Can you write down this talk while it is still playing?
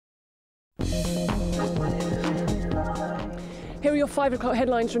Here are your 5 o'clock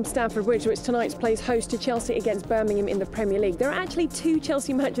headlines from Stamford Bridge, which tonight plays host to Chelsea against Birmingham in the Premier League. There are actually 2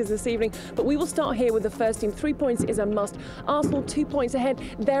 Chelsea matches this evening, but we will start here with the first team. 3 points is a must. Arsenal 2 points ahead.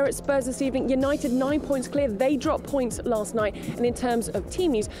 They're at Spurs this evening. United 9 points clear. They dropped points last night. And in terms of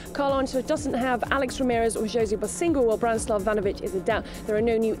team news, Carlo Ancelotti doesn't have Alex Ramirez or Jose Bosingo, while Branislav Ivanovic is a doubt. There are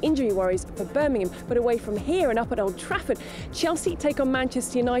no new injury worries for Birmingham. But away from here and up at Old Trafford, Chelsea take on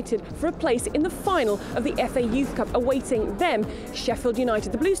Manchester United for a place in the final of the FA Youth Cup. Awaiting them, Sheffield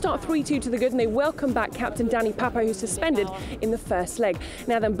United. The Blues start 3-2 to the good, and they welcome back captain Danny Papo, who's suspended in the first leg.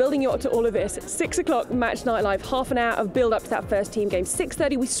 Now then, building you up to all of this, 6 o'clock Match Night Live, half an hour of build-up to that first team game.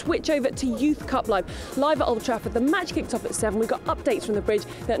 6:30 we switch over to Youth Cup Live at Old Trafford. The match kicked off at 7. We've got updates from the bridge.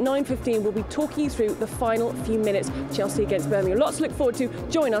 Then at 9:15 we'll be talking you through the final few minutes, Chelsea against Birmingham. Lots to look forward to.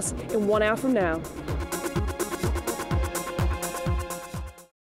 Join us in 1 hour from now.